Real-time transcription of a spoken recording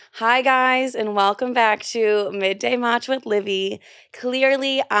Hi, guys, and welcome back to Midday Match with Livi.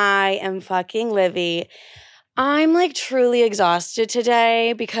 Clearly, I am fucking Livi. I'm like truly exhausted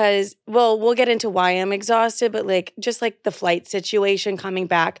today because, well, we'll get into why I'm exhausted, but just like the flight situation coming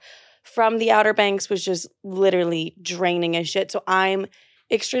back from the Outer Banks was just literally draining as shit. So I'm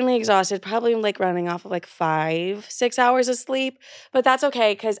extremely exhausted, probably like running off of like 5, 6 hours of sleep, but that's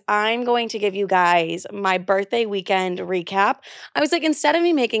okay because I'm going to give you guys my birthday weekend recap. I was like, instead of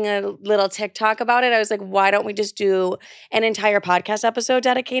me making a little TikTok about it, I was like, why don't we just do an entire podcast episode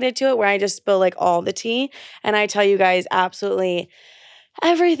dedicated to it where I just spill like all the tea and I tell you guys absolutely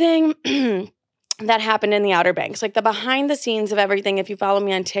everything that happened in the Outer Banks, like the behind the scenes of everything. If you follow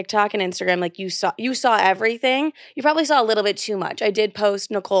me on TikTok and Instagram, like you saw everything. You probably saw a little bit too much. I did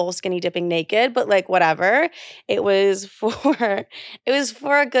post Nicole skinny dipping naked, but like whatever. It was for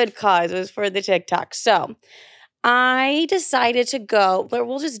a good cause. It was for the TikTok. So I decided to go, but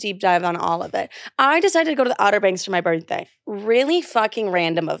we'll just deep dive on all of it. I decided to go to the Outer Banks for my birthday. Really fucking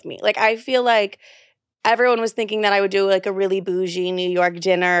random of me. Like I feel like everyone was thinking that I would do like a really bougie New York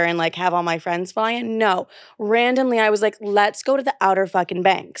dinner and like have all my friends fly in. No, randomly I was like, let's go to the Outer fucking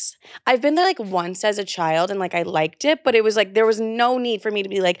Banks. I've been there like once as a child and like I liked it, but it was like there was no need for me to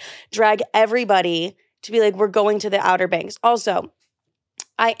be like drag everybody to be like, we're going to the Outer Banks. Also,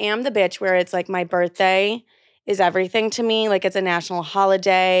 I am the bitch where it's like my birthday is everything to me. Like it's a national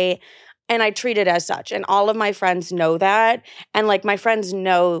holiday and I treat it as such. And all of my friends know that. And like my friends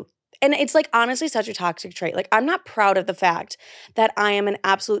know. And it's like honestly such a toxic trait. Like I'm not proud of the fact that I am an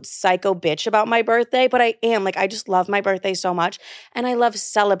absolute psycho bitch about my birthday, but I am. Like I just love my birthday so much and I love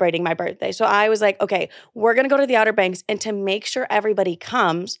celebrating my birthday. So I was like, okay, we're going to go to the Outer Banks and to make sure everybody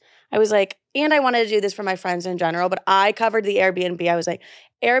comes, I was like, and I wanted to do this for my friends in general, but I covered the Airbnb. I was like,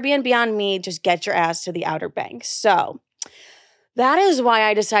 Airbnb on me, just get your ass to the Outer Banks. So that is why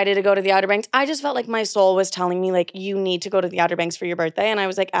I decided to go to the Outer Banks. I just felt like my soul was telling me, like, you need to go to the Outer Banks for your birthday. And I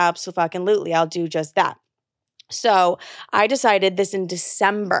was like, absolutely, I'll do just that. So I decided this in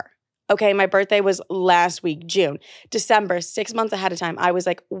December. Okay, my birthday was last week, June. December, 6 months ahead of time. I was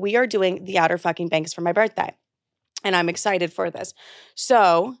like, we are doing the Outer fucking Banks for my birthday. And I'm excited for this.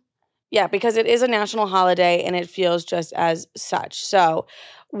 So yeah, because it is a national holiday and it feels just as such. So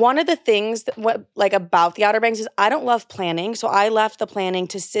one of the things about the Outer Banks is I don't love planning. So I left the planning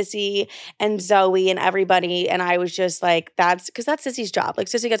to Sissy and Zoe and everybody. And I was just like, that's Sissy's job. Like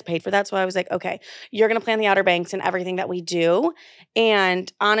Sissy gets paid for that. So I was like, okay, you're going to plan the Outer Banks and everything that we do.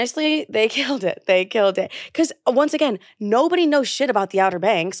 And honestly, they killed it. They killed it. Because once again, nobody knows shit about the Outer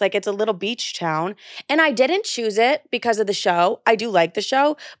Banks. Like it's a little beach town. And I didn't choose it because of the show. I do like the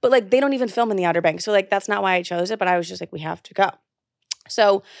show, but like they don't even film in the Outer Banks. So like that's not why I chose it, but I was just like, we have to go.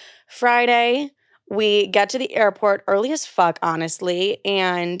 So Friday, we get to the airport early as fuck, honestly,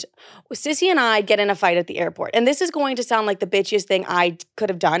 and Sissy and I get in a fight at the airport. And this is going to sound like the bitchiest thing I could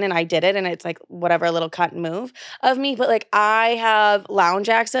have done, and I did it, and it's like whatever, a little cut and move of me. But like I have lounge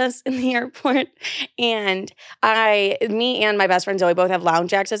access in the airport, and me and my best friend Zoe both have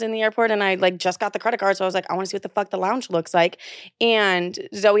lounge access in the airport, and I like just got the credit card, so I was like, I want to see what the fuck the lounge looks like. And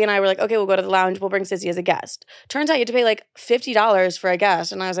Zoe and I were like, okay, we'll go to the lounge, we'll bring Sissy as a guest. Turns out you have to pay like $50 for a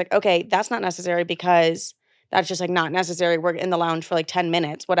guest, and I was like, okay, that's not necessary because that's just like not necessary. We're in the lounge for like 10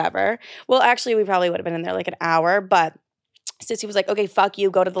 minutes, whatever. Well, actually, we probably would have been in there like an hour, but Sissy was like, okay, fuck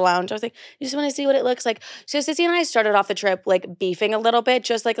you, go to the lounge. I was like, you just want to see what it looks like. So Sissy and I started off the trip like beefing a little bit,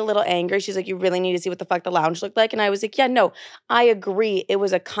 just like a little angry. She's like, you really need to see what the fuck the lounge looked like. And I was like, yeah, no, I agree. It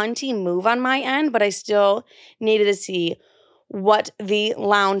was a cunty move on my end, but I still needed to see what the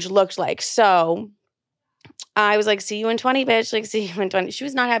lounge looked like. So I was like, see you in 20, bitch. Like, see you in 20. She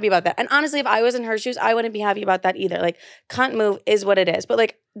was not happy about that. And honestly, if I was in her shoes, I wouldn't be happy about that either. Like, cunt move is what it is. But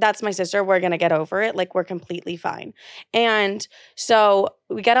like, that's my sister. We're going to get over it. Like, we're completely fine. And so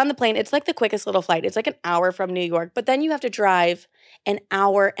we get on the plane. It's like the quickest little flight. It's like an hour from New York. But then you have to drive an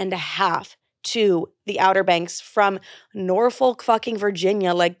hour and a half to the Outer Banks from Norfolk, fucking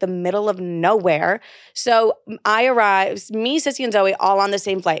Virginia, like the middle of nowhere. So I arrive, me, Sissy, and Zoe all on the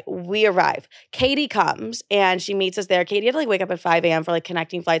same flight. We arrive. Katie comes and she meets us there. Katie had to like wake up at 5 a.m. for like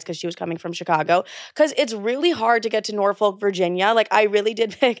connecting flights because she was coming from Chicago. Because it's really hard to get to Norfolk, Virginia. Like I really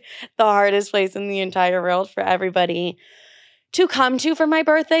did pick the hardest place in the entire world for everybody to come to for my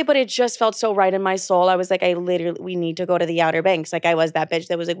birthday, but it just felt so right in my soul. I was like, we need to go to the Outer Banks. Like I was that bitch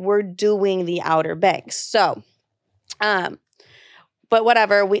that was like, we're doing the Outer Banks. So, But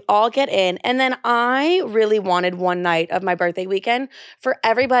whatever, we all get in. And then I really wanted one night of my birthday weekend for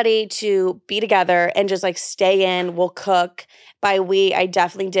everybody to be together and just like stay in. We'll cook. By we, I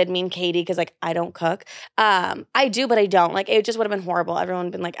definitely did mean Katie because like I don't cook. I do, but I don't. Like it just would have been horrible. Everyone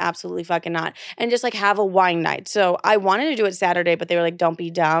would have been like absolutely fucking not. And just like have a wine night. So I wanted to do it Saturday, but they were like, don't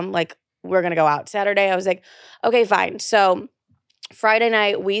be dumb. Like we're going to go out Saturday. I was like, okay, fine. So Friday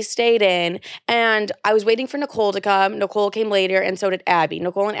night, we stayed in, and I was waiting for Nicole to come. Nicole came later, and so did Abby.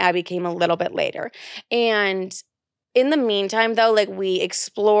 Nicole and Abby came a little bit later. And in the meantime, though, like we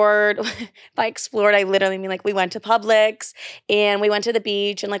explored. By explored, I literally mean like we went to Publix, and we went to the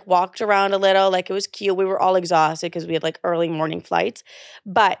beach and like walked around a little. Like it was cute. We were all exhausted because we had like early morning flights.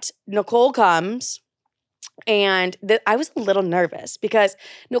 But Nicole comes. And I was a little nervous because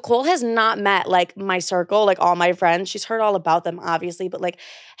Nicole has not met like my circle, like all my friends. She's heard all about them, obviously, but like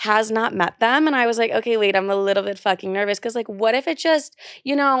has not met them. And I was like, okay, wait, I'm a little bit fucking nervous because like, what if it just,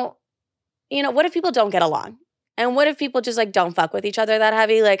 what if people don't get along? And what if people just like don't fuck with each other that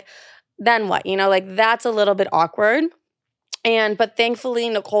heavy? Like, then what? Like that's a little bit awkward. But thankfully,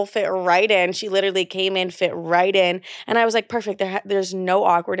 Nicole fit right in. She literally came in, fit right in. And I was like, perfect. There's no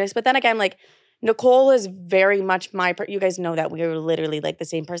awkwardness. But then again, like, Nicole is very much you guys know that we were literally like the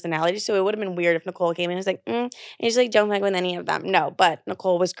same personality. So it would have been weird if Nicole came in and was like, and she's like, don't fuck with any of them. No, but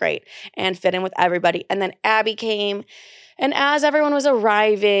Nicole was great and fit in with everybody. And then Abby came. And as everyone was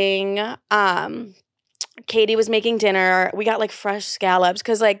arriving, Katie was making dinner. We got like fresh scallops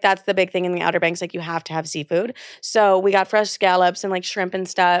because like that's the big thing in the Outer Banks. Like you have to have seafood. So we got fresh scallops and like shrimp and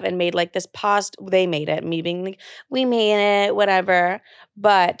stuff and made like this pasta. They made it. Me being like, we made it, whatever.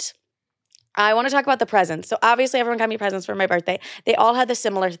 But I want to talk about the presents. So obviously everyone got me presents for my birthday. They all had the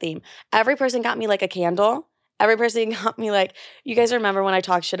similar theme. Every person got me like a candle. Every person got me like, you guys remember when I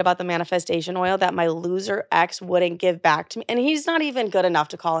talked shit about the manifestation oil that my loser ex wouldn't give back to me? And he's not even good enough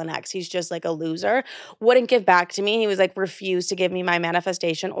to call an ex. He's just like a loser. Wouldn't give back to me. He was like refused to give me my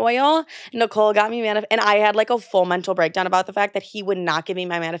manifestation oil. Nicole got me and I had like a full mental breakdown about the fact that he would not give me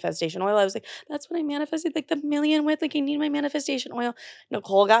my manifestation oil. I was like, that's what I manifested like the million with. Like I need my manifestation oil.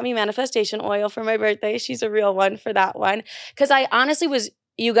 Nicole got me manifestation oil for my birthday. She's a real one for that one. Because I honestly was,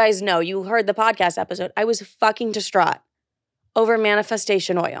 you guys know, you heard the podcast episode. I was fucking distraught over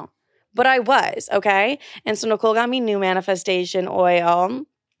manifestation oil. But I was, okay? And so Nicole got me new manifestation oil.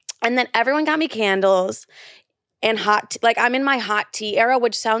 And then everyone got me candles and hot like I'm in my hot tea era,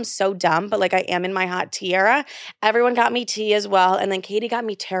 which sounds so dumb, but like I am in my hot tea era. Everyone got me tea as well. And then Katie got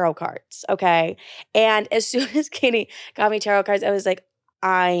me tarot cards, okay? And as soon as Katie got me tarot cards, I was like,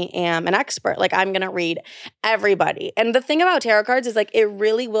 I am an expert. Like I'm going to read everybody. And the thing about tarot cards is like it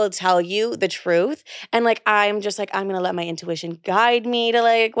really will tell you the truth. And like I'm just like I'm going to let my intuition guide me to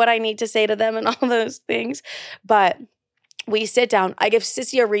like what I need to say to them and all those things. But we sit down. I give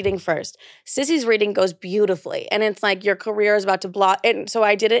Sissy a reading first. Sissy's reading goes beautifully. And it's like your career is about to block. And so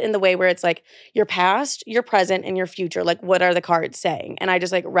I did it in the way where it's like your past, your present, and your future. Like what are the cards saying? And I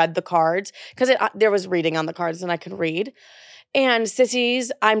just like read the cards because there was reading on the cards and I could read. And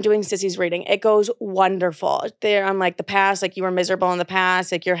I'm doing Sissy's reading. It goes wonderful. There, I'm like the past, like you were miserable in the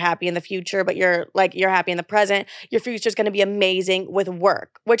past, like you're happy in the future, but you're happy in the present. Your future's going to be amazing with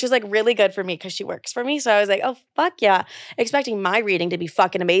work, which is like really good for me because she works for me. So I was like, oh, fuck yeah. Expecting my reading to be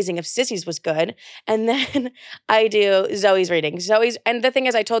fucking amazing if Sissy's was good. And then I do Zoe's reading. And the thing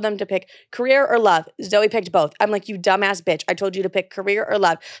is I told them to pick career or love. Zoe picked both. I'm like, you dumbass bitch. I told you to pick career or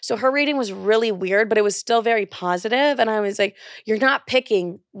love. So her reading was really weird, but it was still very positive. And I was like, you're not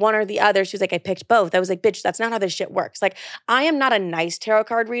picking one or the other. She was like, I picked both. I was like, bitch, that's not how this shit works. Like, I am not a nice tarot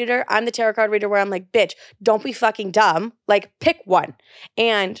card reader. I'm the tarot card reader where I'm like, bitch, don't be fucking dumb. Like, pick one.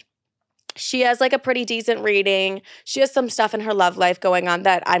 And she has like a pretty decent reading. She has some stuff in her love life going on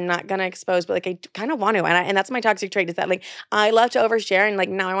that I'm not going to expose, but like I kind of want to. And that's my toxic trait is that like I love to overshare and like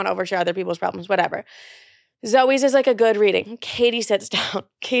now I want to overshare other people's problems, whatever. Zoe's is like a good reading. Katie sits down.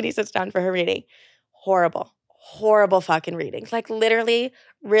 Katie sits down for her reading. Horrible fucking reading. Like literally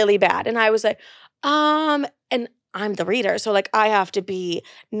really bad. And I was like, and I'm the reader. So like I have to be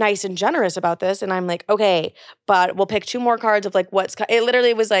nice and generous about this. And I'm like, okay, but we'll pick 2 more cards of like it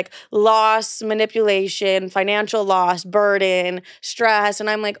literally was like loss, manipulation, financial loss, burden, stress. And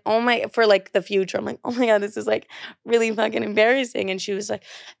I'm like, for like the future. I'm like, oh my God, this is like really fucking embarrassing. And she was like,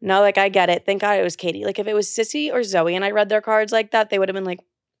 no, like I get it. Thank God it was Katie. Like if it was Sissy or Zoe and I read their cards like that, they would have been like,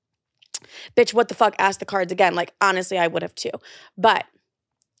 bitch, what the fuck? Ask the cards again. Like, honestly, I would have too. But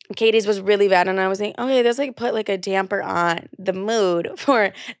Katie's was really bad. And I was like, okay, this like put like a damper on the mood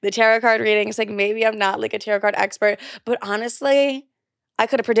for the tarot card readings. Like maybe I'm not like a tarot card expert. But honestly, I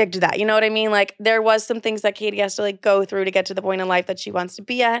could have predicted that. You know what I mean? Like there was some things that Katie has to like go through to get to the point in life that she wants to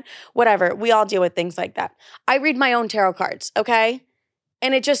be at. Whatever. We all deal with things like that. I read my own tarot cards, okay?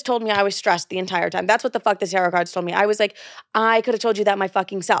 And it just told me I was stressed the entire time. That's what the fuck the tarot cards told me. I was like, I could have told you that my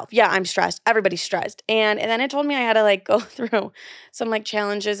fucking self. Yeah, I'm stressed. Everybody's stressed. And then it told me I had to like go through some like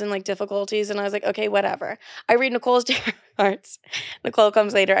challenges and like difficulties. And I was like, okay, whatever. I read Nicole's tarot cards. Nicole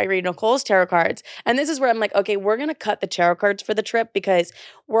comes later. I read Nicole's tarot cards. And this is where I'm like, okay, we're going to cut the tarot cards for the trip because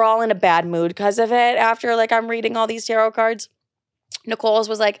we're all in a bad mood because of it after like I'm reading all these tarot cards. Nicole's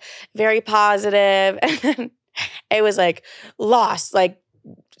was like very positive. And it was like loss, like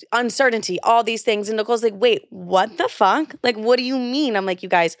uncertainty, all these things. And Nicole's like, wait, what the fuck? Like, what do you mean? I'm like, you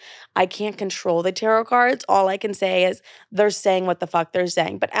guys, I can't control the tarot cards. All I can say is they're saying what the fuck they're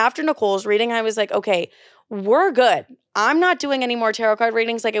saying. But after Nicole's reading, I was like, okay, we're good. I'm not doing any more tarot card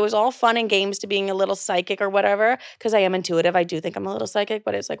readings. Like it was all fun and games to being a little psychic or whatever, because I am intuitive. I do think I'm a little psychic,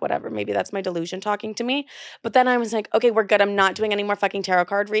 but it's like whatever. Maybe that's my delusion talking to me. But then I was like, okay, we're good. I'm not doing any more fucking tarot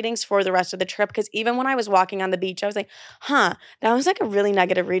card readings for the rest of the trip, because even when I was walking on the beach, I was like, that was like a really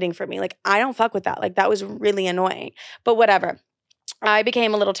negative reading for me. Like I don't fuck with that. Like that was really annoying. But whatever. I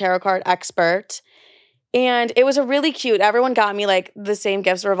became a little tarot card expert. And it was a really cute. Everyone got me like the same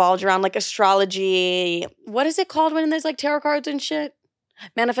gifts revolved around like astrology. What is it called when there's like tarot cards and shit?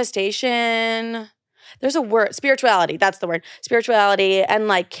 Manifestation. There's a word. Spirituality. That's the word. Spirituality and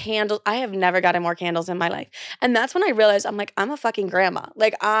like candles. I have never gotten more candles in my life. And that's when I realized I'm like, I'm a fucking grandma.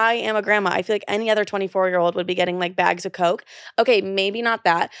 Like I am a grandma. I feel like any other 24-year-old would be getting like bags of Coke. Okay, maybe not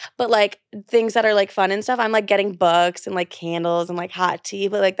that, but like things that are like fun and stuff. I'm like getting books and like candles and like hot tea,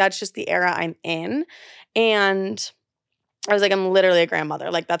 but like that's just the era I'm in. And I was like, I'm literally a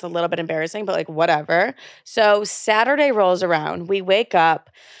grandmother. Like, that's a little bit embarrassing, but like, whatever. So Saturday rolls around. We wake up.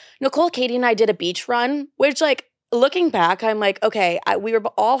 Nicole, Katie, and I did a beach run, which like, looking back, I'm like, okay, we were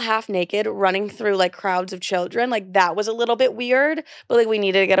all half naked running through like crowds of children. Like, that was a little bit weird, but like, we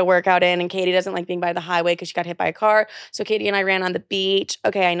needed to get a workout in. And Katie doesn't like being by the highway because she got hit by a car. So Katie and I ran on the beach.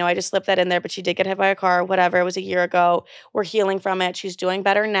 Okay, I know I just slipped that in there, but she did get hit by a car. Whatever. It was a year ago. We're healing from it. She's doing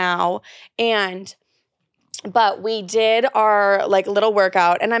better now. But we did our like little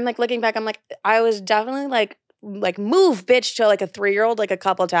workout, and I'm like looking back, I'm like, I was definitely like move bitch to like a 3-year-old like a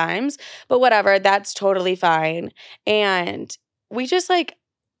couple times, but whatever, that's totally fine. And we just like,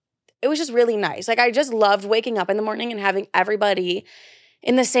 it was just really nice. Like I just loved waking up in the morning and having everybody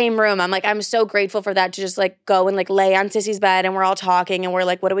in the same room. I'm like, I'm so grateful for that, to just like go and like lay on Sissy's bed and we're all talking and we're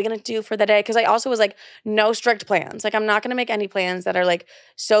like, what are we going to do for the day? Because I also was like, no strict plans. Like I'm not going to make any plans that are like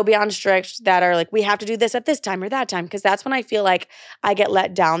so beyond strict that are like, we have to do this at this time or that time. Because that's when I feel like I get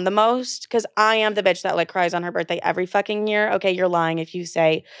let down the most, because I am the bitch that like cries on her birthday every fucking year. Okay, you're lying if you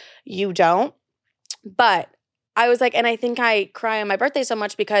say you don't. But I was like, and I think I cry on my birthday so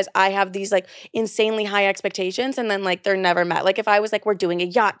much because I have these like insanely high expectations, and then like they're never met. Like if I was like, we're doing a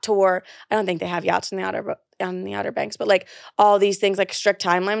yacht tour, I don't think they have yachts in the Outer Banks, but like all these things like strict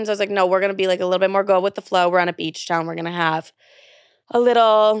timelines. I was like, no, we're gonna be like a little bit more go with the flow. We're on a beach town. We're gonna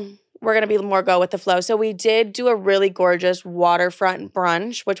be more go with the flow. So we did do a really gorgeous waterfront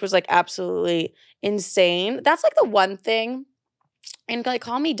brunch, which was like absolutely insane. That's like the one thing. And like,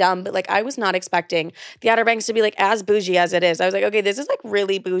 call me dumb, but like I was not expecting the Outer Banks to be like as bougie as it is. I was like, okay, this is like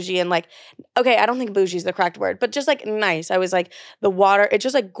really bougie, and like, okay, I don't think bougie is the correct word, but just like nice. I was like, the water, it's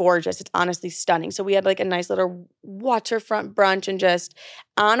just like gorgeous. It's honestly stunning. So we had like a nice little waterfront brunch, and just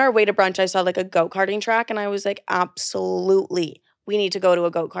on our way to brunch, I saw like a go-karting track, and I was like, absolutely, we need to go to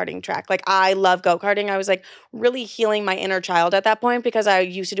a go-karting track. Like I love go-karting. I was like really healing my inner child at that point, because I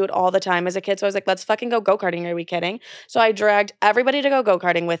used to do it all the time as a kid. So I was like, let's fucking go go-karting. Are we kidding? So I dragged everybody to go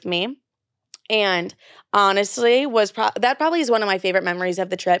go-karting with me. And honestly, that probably is one of my favorite memories of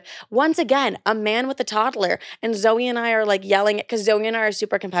the trip. Once again, a man with a toddler, and Zoe and I are like yelling, because Zoe and I are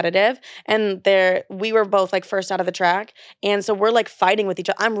super competitive, and we were both like first out of the track, and so we're like fighting with each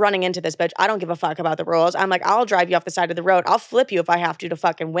other. I'm running into this bitch. I don't give a fuck about the rules. I'm like, I'll drive you off the side of the road. I'll flip you if I have to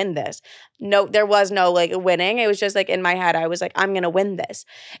fucking win this. No, there was no like winning. It was just like in my head, I was like, I'm gonna win this.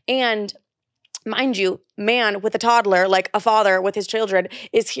 And mind you, man with a toddler, like a father with his children,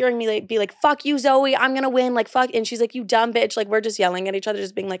 is hearing me like be like, fuck you, Zoe, I'm gonna win, like fuck. And she's like, you dumb bitch. Like we're just yelling at each other,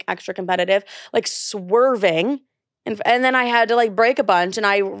 just being like extra competitive, like swerving. And then I had to like break a bunch, and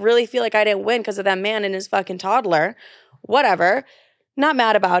I really feel like I didn't win because of that man and his fucking toddler. Whatever. Not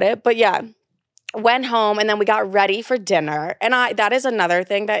mad about it, but yeah. went home, and then we got ready for dinner. And that is another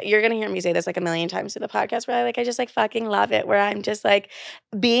thing that you're going to hear me say this like a million times through the podcast, where I just like fucking love it, where I'm just like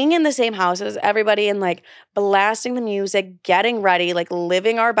being in the same house as everybody and like blasting the music, getting ready, like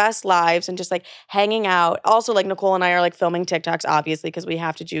living our best lives and just like hanging out. Also, like Nicole and I are like filming TikToks, obviously, because we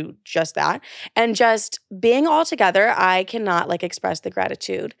have to do just that. And just being all together, I cannot like express the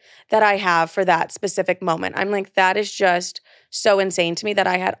gratitude that I have for that specific moment. I'm like, that is just so insane to me that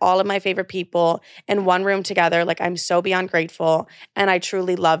I had all of my favorite people in one room together. Like, I'm so beyond grateful. And I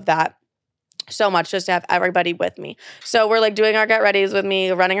truly love that so much, just to have everybody with me. So we're like doing our get readies with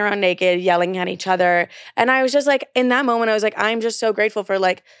me, running around naked, yelling at each other. And I was just like, in that moment, I was like, I'm just so grateful for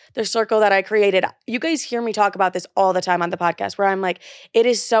like the circle that I created. You guys hear me talk about this all the time on the podcast, where I'm like, it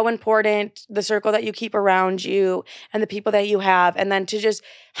is so important, the circle that you keep around you and the people that you have. And then to just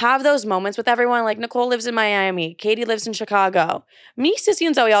have those moments with everyone. Like Nicole lives in Miami. Katie lives in Chicago. Me, Sissy,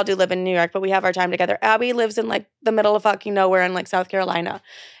 and Zoe all do live in New York, but we have our time together. Abby lives in like the middle of fucking nowhere in like South Carolina.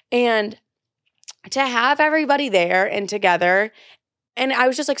 And to have everybody there and together, and I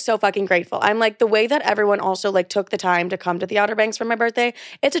was just like so fucking grateful. I'm like, the way that everyone also like took the time to come to the Outer Banks for my birthday,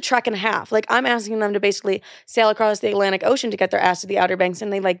 it's a trek and a half. Like, I'm asking them to basically sail across the Atlantic Ocean to get their ass to the Outer Banks,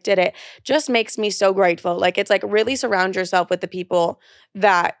 and they like did it. Just makes me so grateful. Like, it's like really surround yourself with the people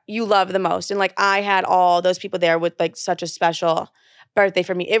that you love the most. And like, I had all those people there with like such a special birthday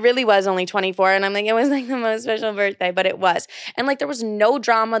for me. It really was only 24, and I'm like, it was like the most special birthday, but it was. And like, there was no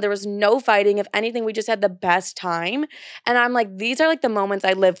drama, there was no fighting. If anything, we just had the best time. And I'm like, these are like the moments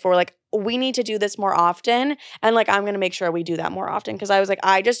I live for. Like, we need to do this more often, and like, I'm gonna make sure we do that more often, because I was like,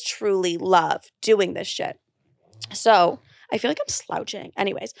 I just truly love doing this shit. So I feel like I'm slouching.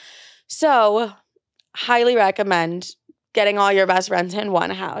 Anyways, so highly recommend getting all your best friends in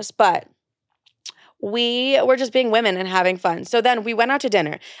one house. But we were just being women and having fun. So then we went out to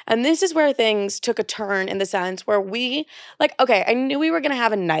dinner. And this is where things took a turn, in the sense where we, like, okay, I knew we were going to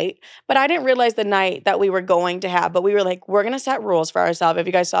have a night, but I didn't realize the night that we were going to have. But we were like, we're going to set rules for ourselves. If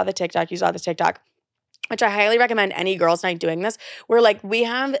you guys saw the TikTok, you saw the TikTok, which I highly recommend any girls' night doing this. We're like, we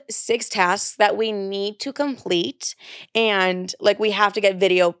have 6 tasks that we need to complete, and like, we have to get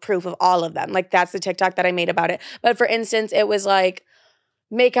video proof of all of them. Like, that's the TikTok that I made about it. But for instance, it was like,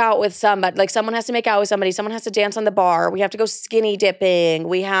 make out with somebody. Like, someone has to make out with somebody. Someone has to dance on the bar. We have to go skinny dipping.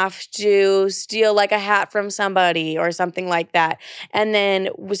 We have to steal like a hat from somebody or something like that. And then,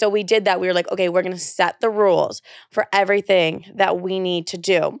 so we did that. We were like, okay, we're going to set the rules for everything that we need to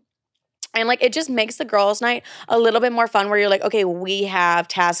do. And like, it just makes the girls' night a little bit more fun, where you're like, okay, we have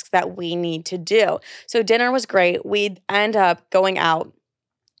tasks that we need to do. So dinner was great. We end up going out,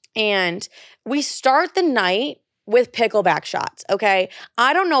 and we start the night with pickleback shots, okay?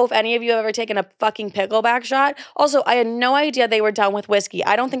 I don't know if any of you have ever taken a fucking pickleback shot. Also, I had no idea they were done with whiskey.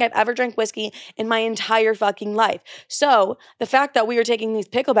 I don't think I've ever drank whiskey in my entire fucking life. So the fact that we were taking these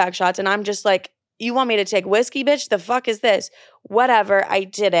pickleback shots, and I'm just like, you want me to take whiskey, bitch? The fuck is this? Whatever, I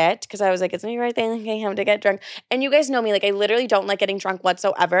did it, because I was like, it's my birthday, like, I have to get drunk. And you guys know me, like, I literally don't like getting drunk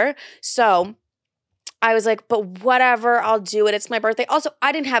whatsoever. So I was like, but whatever, I'll do it. It's my birthday. Also,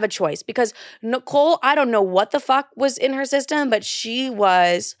 I didn't have a choice, because Nicole, I don't know what the fuck was in her system, but she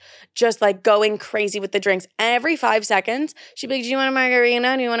was just like going crazy with the drinks. Every 5 seconds, she'd be like, do you want a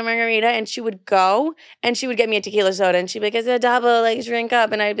margarita? Do you want a margarita? And she would go and she would get me a tequila soda, and she'd be like, it's a double, like, drink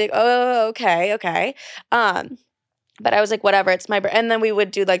up. And I'd be like, oh, okay. But I was like, whatever, it's my birthday. And then we would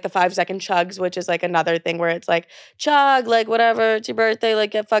do like the 5-second chugs, which is like another thing where it's like, chug, like, whatever, it's your birthday,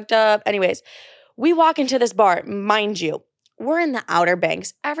 like, get fucked up. Anyways, we walk into this bar, mind you, we're in the Outer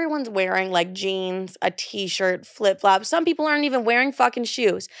Banks. Everyone's wearing like jeans, a t-shirt, flip-flops. Some people aren't even wearing fucking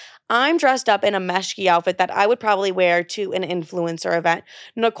shoes. I'm dressed up in a meshki outfit that I would probably wear to an influencer event.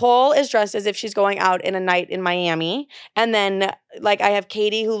 Nicole is dressed as if she's going out in a night in Miami. And then like, I have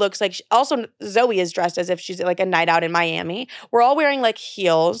Katie, who looks like, also Zoe is dressed as if she's like a night out in Miami. We're all wearing like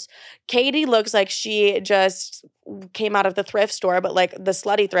heels. Katie looks like she just came out of the thrift store, but like the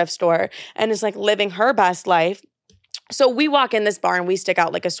slutty thrift store, and is like living her best life. So we walk in this bar and we stick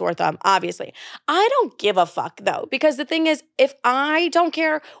out like a sore thumb, obviously. I don't give a fuck though, because the thing is, if I don't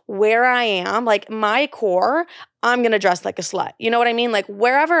care where I am, like my core, I'm going to dress like a slut. You know what I mean? Like,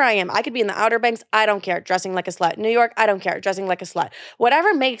 wherever I am, I could be in the Outer Banks, I don't care, dressing like a slut. New York, I don't care, dressing like a slut.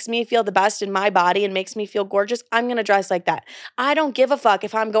 Whatever makes me feel the best in my body and makes me feel gorgeous, I'm going to dress like that. I don't give a fuck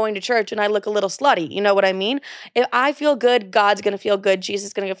if I'm going to church and I look a little slutty. You know what I mean? If I feel good, God's going to feel good, Jesus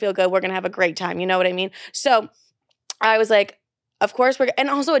is going to feel good, we're going to have a great time. You know what I mean? So I was like, of course and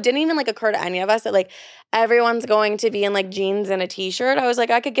also it didn't even like occur to any of us that like everyone's going to be in like jeans and a t-shirt. I was like,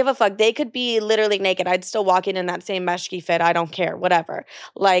 I could give a fuck. They could be literally naked. I'd still walk in that same meshki fit. I don't care, whatever.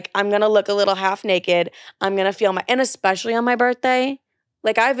 Like, I'm going to look a little half naked. I'm going to feel and especially on my birthday,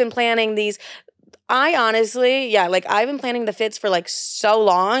 like I've been planning these. I honestly, yeah, like I've been planning the fits for like so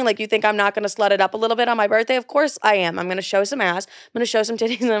long. Like, you think I'm not going to slut it up a little bit on my birthday? Of course I am. I'm going to show some ass. I'm going to show some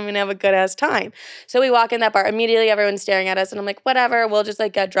titties and I'm going to have a good ass time. So we walk in that bar. Immediately everyone's staring at us and I'm like, whatever, we'll just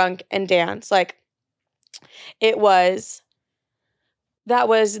like get drunk and dance. Like, that was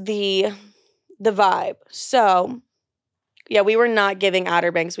the vibe. So yeah, we were not giving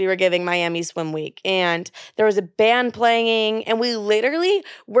Outer Banks. We were giving Miami Swim Week. And there was a band playing, and we literally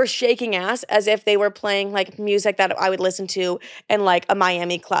were shaking ass as if they were playing like music that I would listen to in like a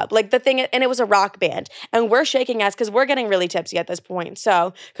Miami club. Like the thing, and it was a rock band. And we're shaking ass because we're getting really tipsy at this point.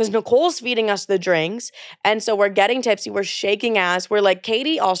 So, because Nicole's feeding us the drinks. And so we're getting tipsy. We're shaking ass. We're like,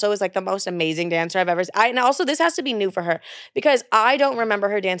 Katie also is like the most amazing dancer I've ever seen. And also, this has to be new for her because I don't remember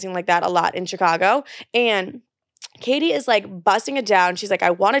her dancing like that a lot in Chicago. And Katie is like busting it down. She's like,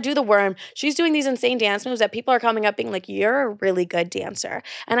 I want to do the worm. She's doing these insane dance moves that people are coming up being like, you're a really good dancer.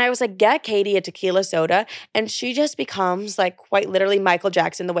 And I was like, get Katie a tequila soda. And she just becomes like quite literally Michael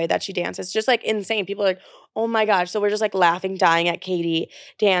Jackson the way that she dances. Just like insane. People are like, oh my gosh. So we're just like laughing, dying at Katie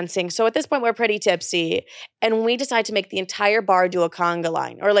dancing. So at this point, we're pretty tipsy. And we decide to make the entire bar do a conga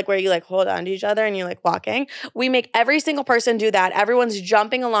line, or like where you like hold on to each other and you're like walking. We make every single person do that. Everyone's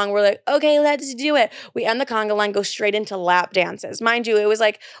jumping along. We're like, okay, let's do it. We end the conga line, go straight into lap dances. Mind you, it was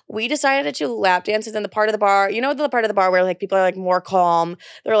like we decided to do lap dances in the part of the bar, the part of the bar where like people are like more calm,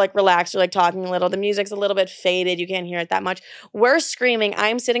 they're like relaxed, they're like talking a little, the music's a little bit faded, you can't hear it that much. We're screaming,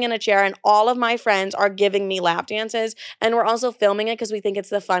 I'm sitting in a chair and all of my friends are giving me lap dances and we're also filming it because we think it's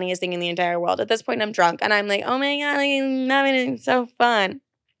the funniest thing in the entire world. At this point I'm drunk and I'm like, oh my God, I'm having it so fun.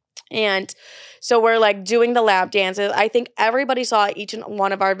 And so we're like doing the lap dances. I think everybody saw each and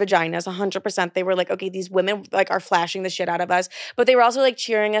one of our vaginas, 100%. They were like, okay, these women like are flashing the shit out of us. But they were also like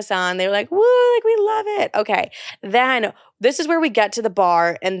cheering us on. They were like, woo, like we love it. Okay. Then this is where we get to the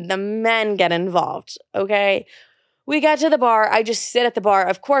bar and the men get involved. Okay. We got to the bar. I just sit at the bar.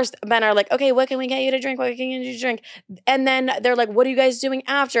 Of course, men are like, okay, what can we get you to drink? What can we get you to drink? And then they're like, what are you guys doing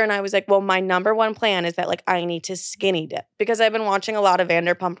after? And I was like, well, my number one plan is that like I need to skinny dip because I've been watching a lot of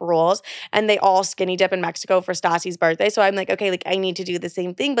Vanderpump Rules and they all skinny dip in Mexico for Stassi's birthday. So I'm like, okay, like I need to do the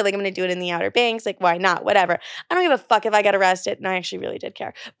same thing, but like I'm going to do it in the Outer Banks. Like, why not? Whatever. I don't give a fuck if I get arrested. And I actually really did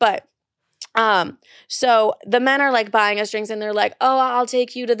care. But so the men are like buying us drinks and they're like, oh, I'll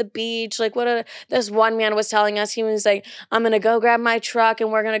take you to the beach. Like this one man was telling us, he was like, I'm going to go grab my truck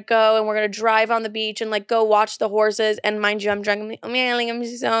and we're going to drive on the beach and like go watch the horses. And mind you, I'm drunk. I'm like, oh man, like I'm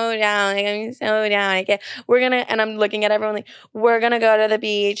so down. Like I'm so down. Like and I'm looking at everyone like, we're going to go to the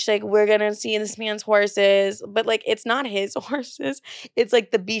beach. Like we're going to see this man's horses, but like, it's not his horses. It's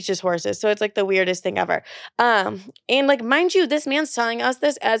like the beach's horses. So it's like the weirdest thing ever. And like, mind you, this man's telling us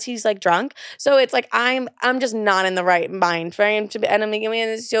this as he's like drunk. So it's like I'm just not in the right mind frame to be, and I'm like, man,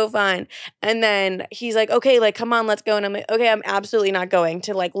 this is so fun. And then he's like, okay, like come on, let's go. And I'm like, okay, I'm absolutely not going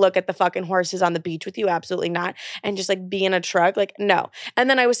to like look at the fucking horses on the beach with you, absolutely not. And just like be in a truck, like no.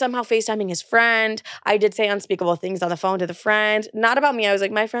 And then I was somehow FaceTiming his friend. I did say unspeakable things on the phone to the friend, not about me. I was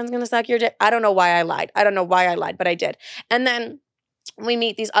like, my friend's gonna suck your dick. I don't know why I lied, but I did. And then we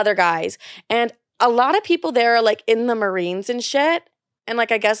meet these other guys, and a lot of people there are like in the Marines and shit. And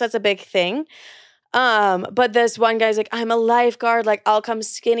like, I guess that's a big thing. But this one guy's like, I'm a lifeguard. Like, I'll come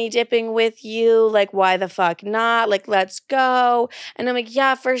skinny dipping with you. Like, why the fuck not? Like, let's go. And I'm like,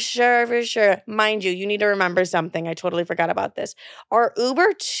 yeah, for sure, for sure. Mind you, you need to remember something. I totally forgot about this. Our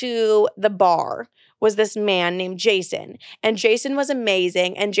Uber to the bar was this man named Jason. And Jason was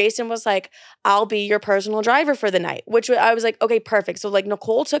amazing. And Jason was like, I'll be your personal driver for the night, which I was like, okay, perfect. So like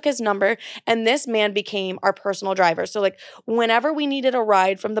Nicole took his number and this man became our personal driver. So like whenever we needed a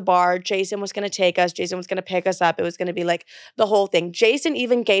ride from the bar, Jason was going to take us. Jason was going to pick us up. It was going to be like the whole thing. Jason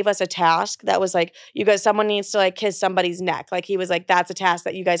even gave us a task that was like, you guys, someone needs to like kiss somebody's neck. Like he was like, that's a task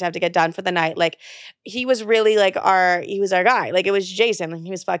that you guys have to get done for the night. Like he was really like he was our guy. Like it was Jason. Like he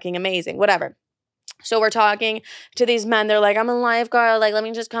was fucking amazing, whatever. So we're talking to these men. They're like, I'm a lifeguard. Like, let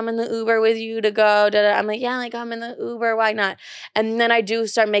me just come in the Uber with you to go. Da-da. I'm like, yeah, like I'm in the Uber. Why not? And then I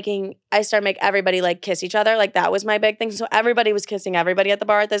start make everybody like kiss each other. Like that was my big thing. So everybody was kissing everybody at the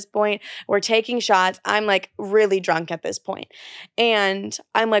bar at this point. We're taking shots. I'm like really drunk at this point. And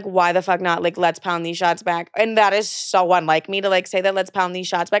I'm like, why the fuck not? Like, let's pound these shots back. And that is so unlike me to like say that let's pound these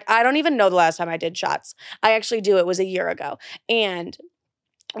shots back. I don't even know the last time I did shots. I actually do. It was a year ago. And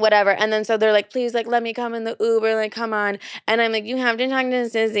whatever. And then so they're like, please, like, let me come in the Uber, like, come on. And I'm like, you have to talk to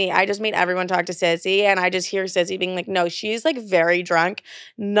Sissy. I just made everyone talk to Sissy. And I just hear Sissy being like, no, she's like very drunk.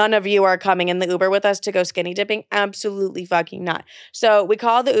 None of you are coming in the Uber with us to go skinny dipping. Absolutely fucking not. So we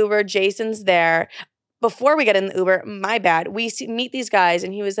call the Uber. Jason's there. Before we get in the Uber, my bad, we meet these guys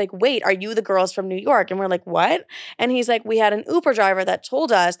and he was like, wait, are you the girls from New York? And we're like, what? And he's like, we had an Uber driver that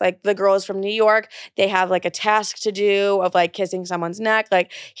told us, like, the girls from New York, they have like a task to do of like kissing someone's neck.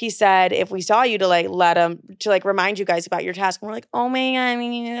 Like, he said, if we saw you to like let them, to like remind you guys about your task. And we're like, oh my God,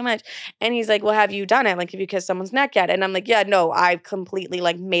 thank you so much. And he's like, well, have you done it? Like, have you kissed someone's neck yet? And I'm like, yeah, no, I've completely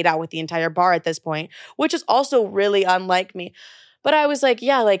like made out with the entire bar at this point, which is also really unlike me. But I was like,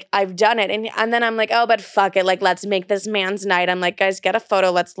 yeah, like, I've done it. And then I'm like, oh, but fuck it. Like, let's make this man's night. I'm like, guys, get a photo.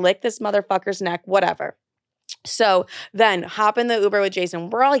 Let's lick this motherfucker's neck, whatever. So then hop in the Uber with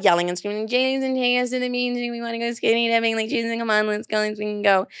Jason. We're all yelling and screaming, Jason, take us to the beach. We want to go skinny dipping. Like, Jason, come on, let's go. We can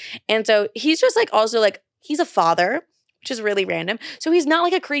go. And so he's just like, also like, he's a father, which is really random. So he's not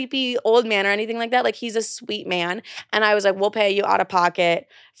like a creepy old man or anything like that. Like, he's a sweet man. And I was like, we'll pay you out of pocket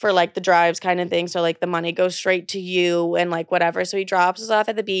for like the drives kind of thing. So like the money goes straight to you and like whatever. So he drops us off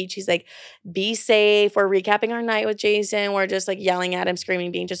at the beach. He's like, be safe. We're recapping our night with Jason. We're just like yelling at him,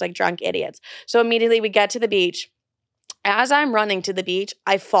 screaming, being just like drunk idiots. So immediately we get to the beach. As I'm running to the beach,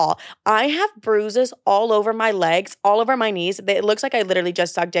 I fall. I have bruises all over my legs, all over my knees. It looks like I literally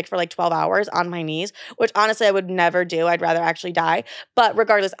just sucked dick for like 12 hours on my knees, which honestly I would never do. I'd rather actually die. But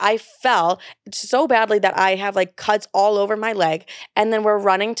regardless, I fell so badly that I have like cuts all over my leg. And then we're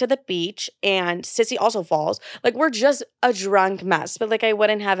running to the beach and Sissy also falls. Like, we're just a drunk mess, but like I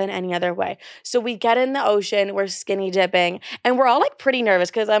wouldn't have it any other way. So we get in the ocean, we're skinny dipping, and we're all like pretty nervous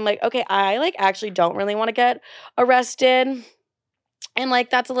because I'm like, okay, I like actually don't really want to get arrested. And like,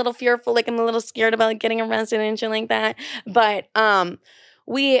 that's a little fearful. Like, I'm a little scared about like, getting arrested and shit like that. But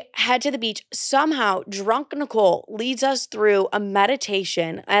we head to the beach. Somehow, drunk Nicole leads us through a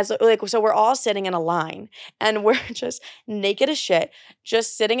meditation as like, so we're all sitting in a line and we're just naked as shit,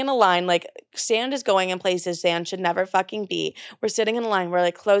 just sitting in a line. Like, sand is going in places sand should never fucking be. We're sitting in a line. We're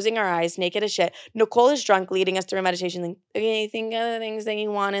like closing our eyes, naked as shit. Nicole is drunk, leading us through a meditation. Like, okay, think of the things that you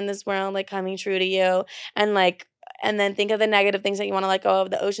want in this world, like coming true to you, and like, and then think of the negative things that you want to let go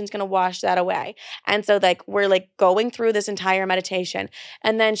of. The ocean's going to wash that away. And so like, we're like going through this entire meditation.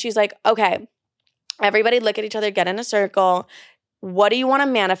 And then she's like, okay, everybody look at each other, get in a circle. What do you want to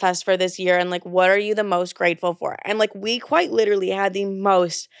manifest for this year? And like, what are you the most grateful for? And like, we quite literally had the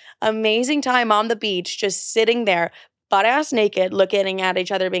most amazing time on the beach, just sitting there, butt ass naked, looking at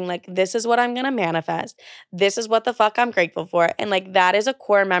each other, being like, this is what I'm going to manifest. This is what the fuck I'm grateful for. And like, that is a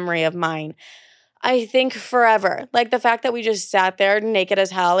core memory of mine, I think, forever. Like, the fact that we just sat there naked as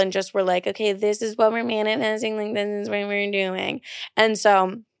hell and just were like, okay, this is what we're manifesting. Like, this is what we're doing. And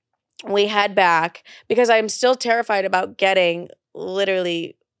so we head back because I'm still terrified about getting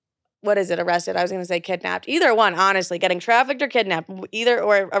literally, what is it, arrested? I was going to say kidnapped. Either one, honestly, getting trafficked or kidnapped, either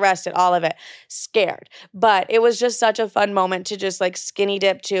or arrested, all of it. Scared. But it was just such a fun moment to just like skinny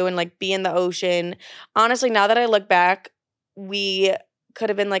dip to and like be in the ocean. Honestly, now that I look back, we could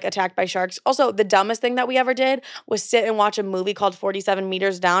have been like attacked by sharks. Also, the dumbest thing that we ever did was sit and watch a movie called 47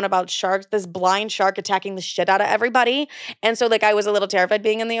 Meters Down about sharks, this blind shark attacking the shit out of everybody. And so like, I was a little terrified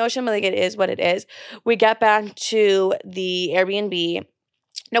being in the ocean, but like, it is what it is. We get back to the Airbnb.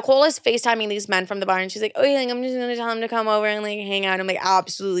 Nicole is FaceTiming these men from the bar and she's like, oh yeah, like, I'm just gonna tell them to come over and like hang out. I'm like,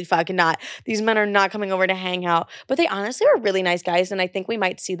 absolutely fucking not. These men are not coming over to hang out. But they honestly were really nice guys, and I think we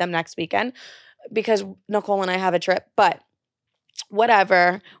might see them next weekend because Nicole and I have a trip. But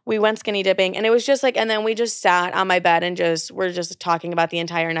whatever, we went skinny dipping, and it was just like, and then we just sat on my bed and we're just talking about the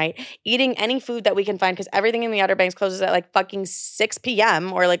entire night, eating any food that we can find because everything in the Outer Banks closes at like fucking 6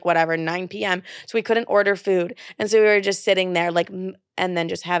 p.m. or like whatever, 9 p.m. So we couldn't order food. And so we were just sitting there like, and then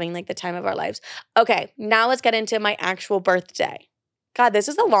just having like the time of our lives. Okay, now let's get into my actual birthday. God, this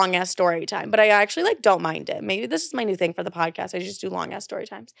is a long ass story time, but I actually like don't mind it. Maybe this is my new thing for the podcast. I just do long ass story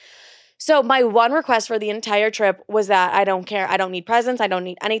times. So my one request for the entire trip was that I don't care. I don't need presents. I don't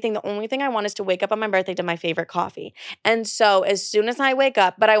need anything. The only thing I want is to wake up on my birthday to my favorite coffee. And so as soon as I wake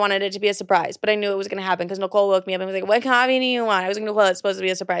up, but I wanted it to be a surprise, but I knew it was going to happen because Nicole woke me up and was like, what coffee do you want? I was like, Nicole, it's supposed to be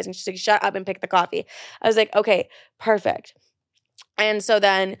a surprise. And she's like, shut up and pick the coffee. I was like, okay, perfect. And so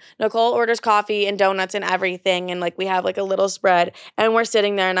then Nicole orders coffee and donuts and everything. And like, we have like a little spread and we're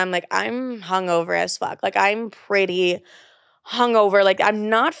sitting there and I'm like, I'm hungover as fuck. Like, I'm pretty hungover. Like, I'm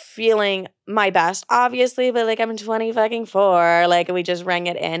not feeling my best, obviously, but like, I'm 20 fucking 4. Like, we just rang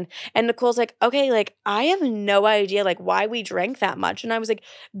it in. And Nicole's like, okay, like, I have no idea, like, why we drank that much. And I was like,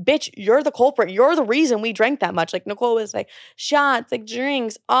 bitch, you're the culprit. You're the reason we drank that much. Like, Nicole was like, shots, like,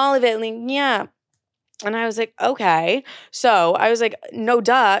 drinks, all of it. Like, yeah. And I was like, okay. So I was like, no,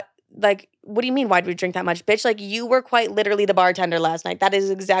 duh. Like, what do you mean, why did we drink that much? Bitch, like, you were quite literally the bartender last night. That is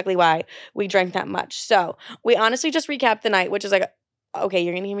exactly why we drank that much. So we honestly just recapped the night, which is like, okay,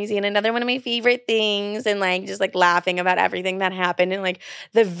 you're going to hear me saying another one of my favorite things and like just like laughing about everything that happened and like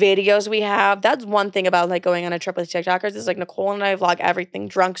the videos we have. That's one thing about like going on a trip with TikTokers is like Nicole and I vlog everything,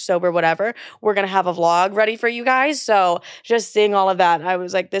 drunk, sober, whatever. We're going to have a vlog ready for you guys. So just seeing all of that, I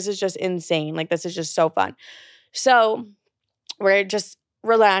was like, this is just insane. Like, this is just so fun. So we're just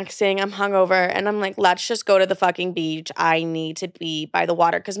relaxing. I'm hungover and I'm like, let's just go to the fucking beach. I need to be by the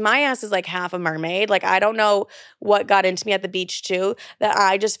water because my ass is like half a mermaid. Like, I don't know what got into me at the beach too, that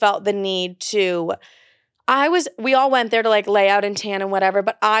I just felt the need to. We all went there to like lay out and tan and whatever,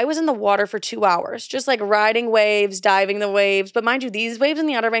 but I was in the water for 2 hours, just like riding waves, diving the waves. But mind you, these waves in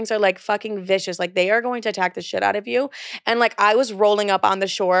the Outer Banks are like fucking vicious. Like, they are going to attack the shit out of you. And like, I was rolling up on the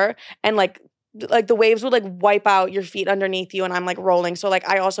shore and like the waves would like wipe out your feet underneath you and I'm like rolling. So like,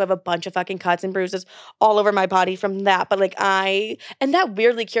 I also have a bunch of fucking cuts and bruises all over my body from that. But like, and that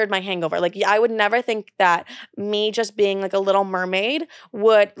weirdly cured my hangover. Like, I would never think that me just being like a little mermaid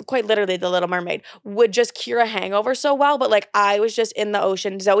would, quite literally the Little Mermaid, would just cure a hangover so well. But like, I was just in the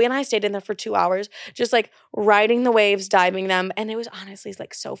ocean. Zoe and I stayed in there for 2 hours, just like riding the waves, diving them. And it was honestly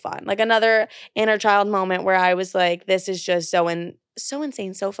like so fun. Like, another inner child moment where I was like, this is just so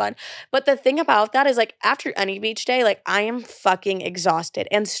insane, so fun. But the thing about that is like, after any beach day, like, I am fucking exhausted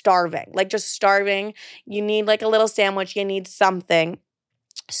and starving, like just starving. You need like a little sandwich, you need something.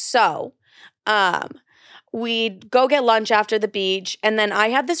 So, we'd go get lunch after the beach, and then I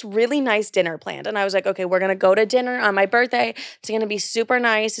had this really nice dinner planned. And I was like, okay, we're gonna go to dinner on my birthday. It's gonna be super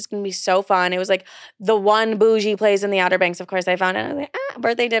nice. It's gonna be so fun. It was like the one bougie place in the Outer Banks. Of course, I found it. I was like,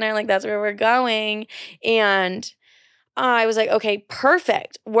 birthday dinner, like, that's where we're going. And I was like, okay,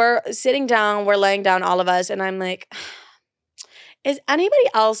 perfect. We're sitting down, we're laying down, all of us, and I'm like, is anybody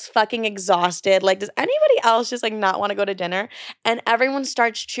else fucking exhausted? Like, does anybody else just like not want to go to dinner? And everyone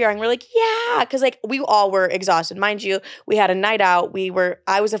starts cheering. We're like, yeah, because like we all were exhausted. Mind you, we had a night out.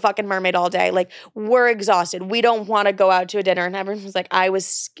 I was a fucking mermaid all day. Like, we're exhausted. We don't want to go out to a dinner. And everyone was like, I was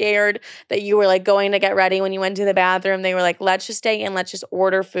scared that you were like going to get ready when you went to the bathroom. They were like, let's just stay in, let's just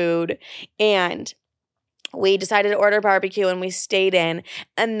order food. And we decided to order barbecue and we stayed in.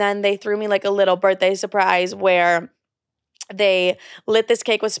 And then they threw me like a little birthday surprise where they lit this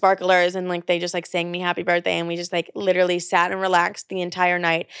cake with sparklers and like they just like sang me happy birthday. And we just like literally sat and relaxed the entire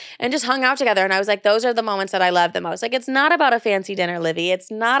night and just hung out together. And I was like, those are the moments that I love the most. Like, it's not about a fancy dinner, Livy.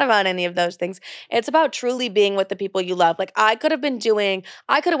 It's not about any of those things. It's about truly being with the people you love. Like, I could have went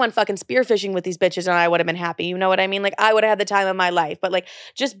fucking spearfishing with these bitches and I would have been happy. You know what I mean? Like, I would have had the time of my life. But like,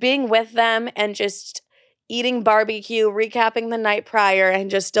 just being with them and just eating barbecue, recapping the night prior, and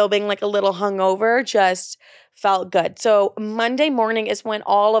just still being like a little hungover just felt good. So Monday morning is when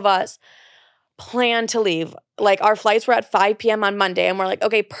all of us planned to leave. Like, our flights were at 5 p.m. on Monday, and we're like,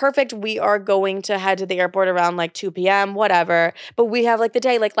 okay, perfect. We are going to head to the airport around like 2 p.m., whatever. But we have like the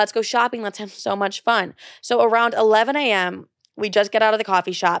day, like, let's go shopping. Let's have so much fun. So around 11 a.m., we just get out of the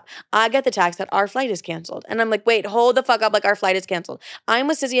coffee shop. I get the text that our flight is canceled. And I'm like, wait, hold the fuck up. Like, our flight is canceled. I'm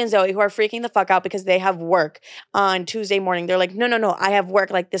with Sissy and Zoe, who are freaking the fuck out because they have work on Tuesday morning. They're like, no, I have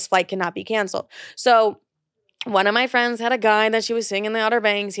work. Like, this flight cannot be canceled. So one of my friends had a guy that she was seeing in the Outer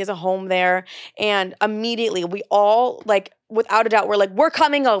Banks. He has a home there. And immediately we all, like, without a doubt, we're like, we're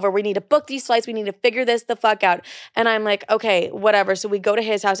coming over. We need to book these flights. We need to figure this the fuck out. And I'm like, okay, whatever. So we go to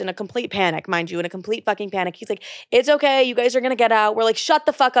his house in a complete panic, mind you, in a complete fucking panic. He's like, it's okay. You guys are going to get out. We're like, shut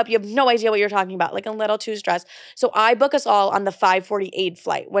the fuck up. You have no idea what you're talking about. Like, a little too stressed. So I book us all on the 5:48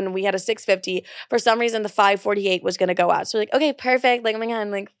 flight when we had a 6:50. For some reason, the 5:48 was going to go out. So we're like, okay, perfect. Like, oh my God,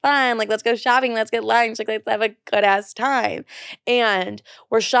 like, fun. Like, let's go shopping. Let's get lunch. Like, let's have a good ass time. And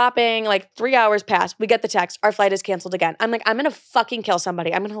we're shopping, like 3 hours pass. We get the text. Our flight is canceled again. I'm like, I'm going to fucking kill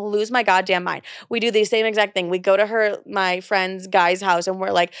somebody. I'm going to lose my goddamn mind. We do the same exact thing. We go to my friend's guy's house and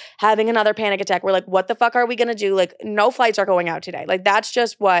we're like having another panic attack. We're like, what the fuck are we going to do? Like, no flights are going out today. Like, that's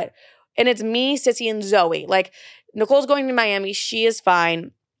just what, and it's me, Sissy, and Zoe. Like, Nicole's going to Miami. She is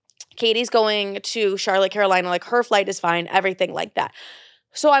fine. Katie's going to Charlotte, Carolina. Like, her flight is fine. Everything like that.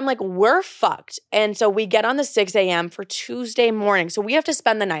 So I'm like, we're fucked. And so we get on the 6 a.m. for Tuesday morning. So we have to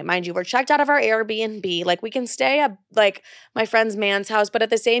spend the night. Mind you, we're checked out of our Airbnb. Like we can stay at like my friend's man's house, but at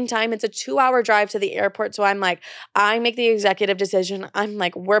the same time, it's a 2-hour drive to the airport. So I'm like, I make the executive decision. I'm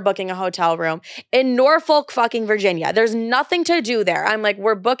like, we're booking a hotel room in Norfolk, fucking Virginia. There's nothing to do there. I'm like,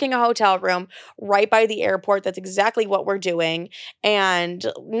 we're booking a hotel room right by the airport. That's exactly what we're doing. And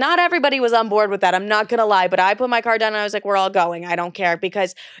not everybody was on board with that. I'm not going to lie, but I put my car down and I was like, we're all going. I don't care,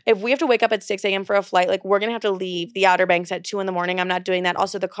 because if we have to wake up at 6 a.m. for a flight, like we're going to have to leave the Outer Banks at 2 in the morning. I'm not doing that.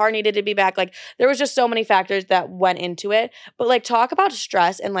 Also, the car needed to be back. Like there was just so many factors that went into it. But like talk about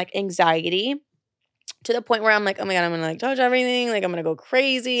stress and like anxiety to the point where I'm like, oh my God, I'm going to like touch everything. Like I'm going to go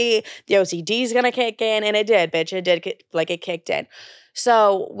crazy. The OCD is going to kick in. And it did, bitch. It did. Like it kicked in.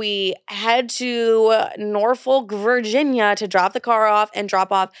 So we head to Norfolk, Virginia to drop the car off and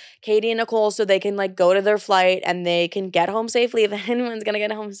drop off Katie and Nicole so they can like go to their flight and they can get home safely. If anyone's going to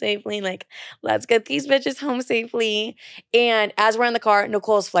get home safely, like let's get these bitches home safely. And as we're in the car,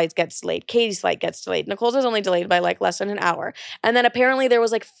 Nicole's flight gets delayed. Katie's flight gets delayed. Nicole's was only delayed by like less than an hour. And then apparently there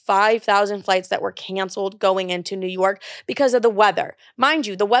was like 5,000 flights that were canceled going into New York because of the weather. Mind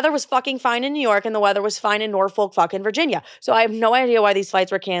you, the weather was fucking fine in New York and the weather was fine in Norfolk, fucking Virginia. So I have no idea why these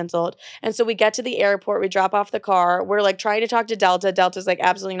flights were canceled. And so we get to the airport, we drop off the car. We're like trying to talk to Delta. Delta's like,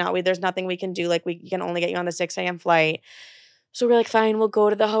 absolutely not. There's nothing we can do. Like we can only get you on the 6 a.m. flight. So we're like, fine, we'll go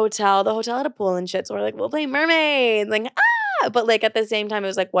to the hotel. The hotel had a pool and shit. So we're like, we'll play mermaids. Like, but like at the same time, it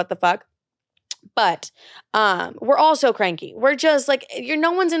was like, what the fuck? But we're all so cranky. We're just like,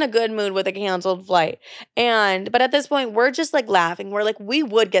 no one's in a good mood with a canceled flight. But at this point, we're just like laughing. We're like, we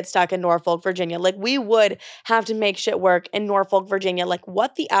would get stuck in Norfolk, Virginia. Like we would have to make shit work in Norfolk, Virginia. Like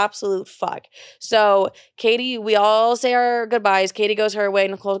what the absolute fuck? So Katie, we all say our goodbyes. Katie goes her way.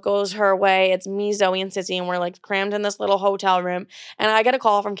 Nicole goes her way. It's me, Zoe, and Sissy. And we're like crammed in this little hotel room. And I get a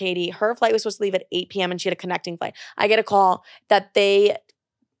call from Katie. Her flight was supposed to leave at 8 p.m. and she had a connecting flight. I get a call that they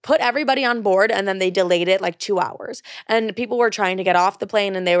put everybody on board and then they delayed it like 2 hours. And people were trying to get off the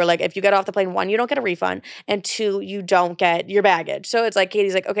plane and they were like, if you get off the plane, 1, you don't get a refund, and 2, you don't get your baggage. So it's like,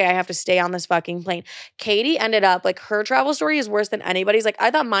 Katie's like, okay, I have to stay on this fucking plane. Katie ended up like, her travel story is worse than anybody's. Like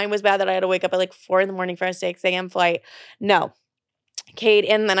I thought mine was bad that I had to wake up at like 4 in the morning for a 6 a.m. flight. No. Kate,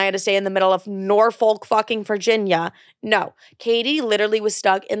 and then I had to stay in the middle of Norfolk, fucking Virginia. No, Katie literally was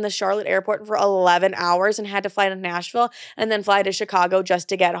stuck in the Charlotte airport for 11 hours and had to fly to Nashville and then fly to Chicago just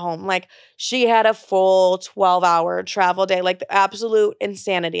to get home. Like she had a full 12-hour travel day, like the absolute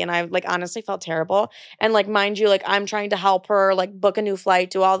insanity. And I like honestly felt terrible. And like, mind you, like I'm trying to help her like book a new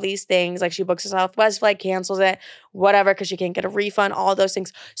flight, do all these things. Like she books a Southwest flight, cancels it, whatever, because she can't get a refund, all those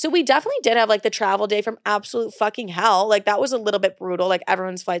things. So we definitely did have like the travel day from absolute fucking hell. Like that was a little bit brutal. Like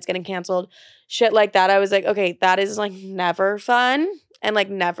everyone's flights getting canceled, shit like that. I was like, okay, that is like never fun and like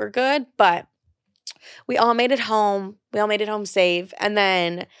never good. But we all made it home. We all made it home safe. And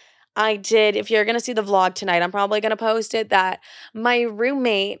then I did, if you're going to see the vlog tonight, I'm probably going to post it, that my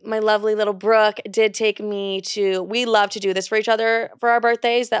roommate, my lovely little Brooke, did take me to, we love to do this for each other for our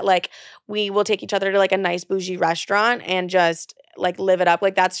birthdays, that like we will take each other to like a nice bougie restaurant and just like live it up.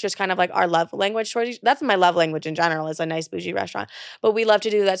 Like that's just kind of like our love language towards that's my love language in general, is a nice bougie restaurant. But we love to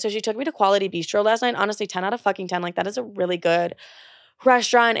do that. So she took me to Quality Bistro last night. Honestly, 10 out of fucking 10. Like that is a really good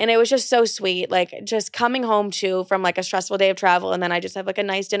restaurant, and it was just so sweet. Like just coming home too from like a stressful day of travel, and then I just have like a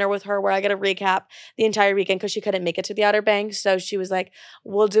nice dinner with her where I get to recap the entire weekend because she couldn't make it to the Outer Banks. So she was like,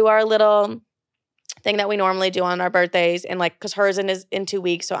 we'll do our little thing that we normally do on our birthdays, and like because hers is in 2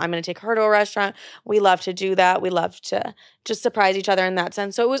 weeks, so I'm gonna take her to a restaurant. We love to do that. We love to just surprise each other in that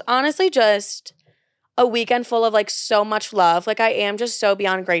sense. So it was honestly just a weekend full of like so much love. Like I am just so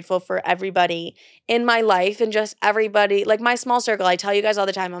beyond grateful for everybody in my life, and just everybody, like my small circle. I tell you guys all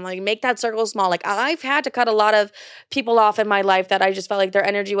the time, I'm like, make that circle small. Like I've had to cut a lot of people off in my life that I just felt like their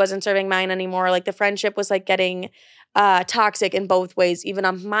energy wasn't serving mine anymore. Like the friendship was like getting toxic in both ways, even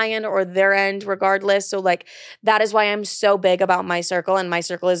on my end or their end, regardless. So like that is why I'm so big about my circle, and my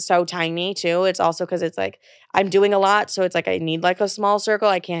circle is so tiny too. It's also because it's like I'm doing a lot, so it's like I need like a small circle.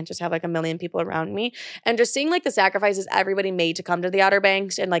 I can't just have like a million people around me. And just seeing like the sacrifices everybody made to come to the Outer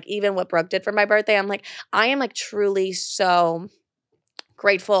Banks, and like even what Brooke did for my birthday, I'm like, I am like truly so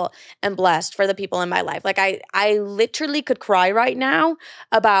grateful and blessed for the people in my life. Like I literally could cry right now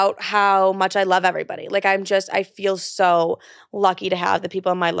about how much I love everybody. Like I feel so lucky to have the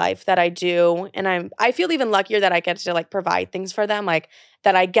people in my life that I do. And I feel even luckier that I get to like provide things for them. Like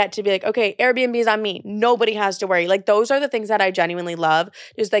that I get to be like, okay, Airbnb is on me. Nobody has to worry. Like those are the things that I genuinely love.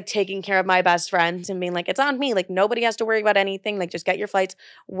 Just like taking care of my best friends and being like, it's on me. Like nobody has to worry about anything. Like just get your flights.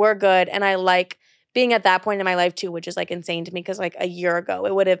 We're good. And I like being at that point in my life too, which is like insane to me because like a year ago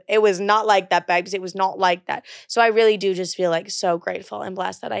it was not like that, babes. It was not like that. So I really do just feel like so grateful and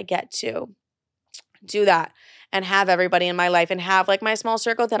blessed that I get to do that and have everybody in my life and have like my small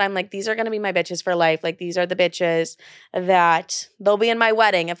circle that I'm like, these are going to be my bitches for life. Like these are the bitches that they'll be in my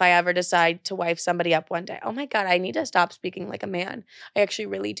wedding if I ever decide to wife somebody up one day. Oh my God, I need to stop speaking like a man. I actually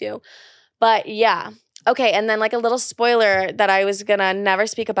really do. But yeah. Okay, and then like a little spoiler that I was gonna never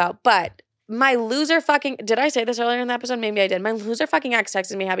speak about, but my loser fucking, did I say this earlier in the episode? Maybe I did. My loser fucking ex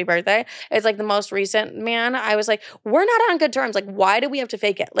texted me happy birthday. It's like the most recent man. I was like, we're not on good terms. Like, why do we have to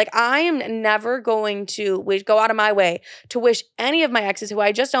fake it? Like, I am never going to go out of my way to wish any of my exes who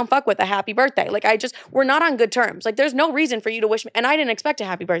I just don't fuck with a happy birthday. Like, we're not on good terms. Like, there's no reason for you to wish me, and I didn't expect a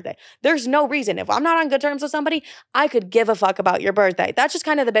happy birthday. There's no reason. If I'm not on good terms with somebody, I could give a fuck about your birthday. That's just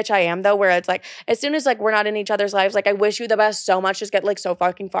kind of the bitch I am, though, where it's like, as soon as like we're not in each other's lives, like, I wish you the best so much, just get like so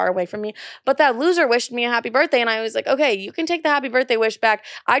fucking far away from me. But that loser wished me a happy birthday, and I was like, okay, you can take the happy birthday wish back.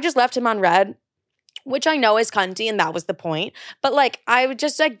 I just left him on red, which I know is cunty, and that was the point. But like, I would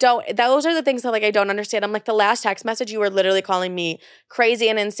just like those are the things that like I don't understand. I'm like, the last text message, you were literally calling me crazy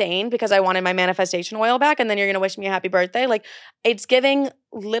and insane because I wanted my manifestation oil back, and then you're gonna wish me a happy birthday. Like, it's giving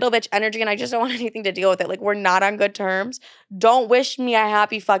little bitch energy, and I just don't want anything to deal with it. Like, we're not on good terms. Don't wish me a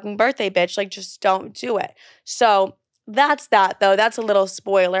happy fucking birthday, bitch. Like, just don't do it. So that's that, though. That's a little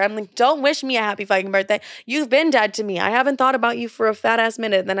spoiler. I'm like, don't wish me a happy fucking birthday. You've been dead to me. I haven't thought about you for a fat ass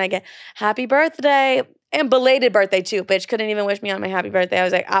minute. Then I get happy birthday and belated birthday too. Bitch couldn't even wish me on my happy birthday. I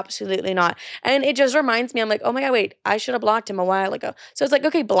was like, absolutely not. And it just reminds me, I'm like, oh my God, wait, I should have blocked him a while ago. So it's like,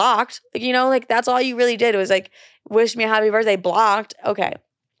 okay, blocked. Like, you know, like that's all you really did was like, wish me a happy birthday, blocked. Okay.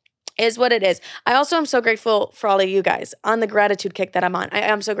 Is what it is. I also am so grateful for all of you guys on the gratitude kick that I'm on. I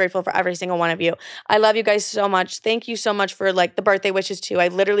am so grateful for every single one of you. I love you guys so much. Thank you so much for like the birthday wishes too. I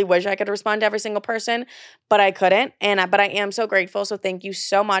literally wish I could respond to every single person, but I couldn't. But I am so grateful. So thank you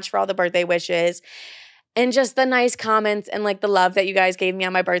so much for all the birthday wishes. And just the nice comments and like the love that you guys gave me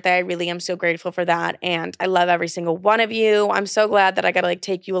on my birthday. I really am so grateful for that. And I love every single one of you. I'm so glad that I got to like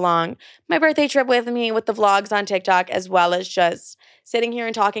take you along my birthday trip with me with the vlogs on TikTok, as well as just sitting here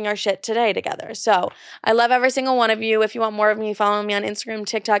and talking our shit today together. So I love every single one of you. If you want more of me, follow me on Instagram,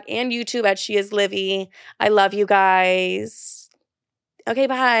 TikTok, and YouTube at She Is Livy. I love you guys. Okay,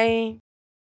 bye.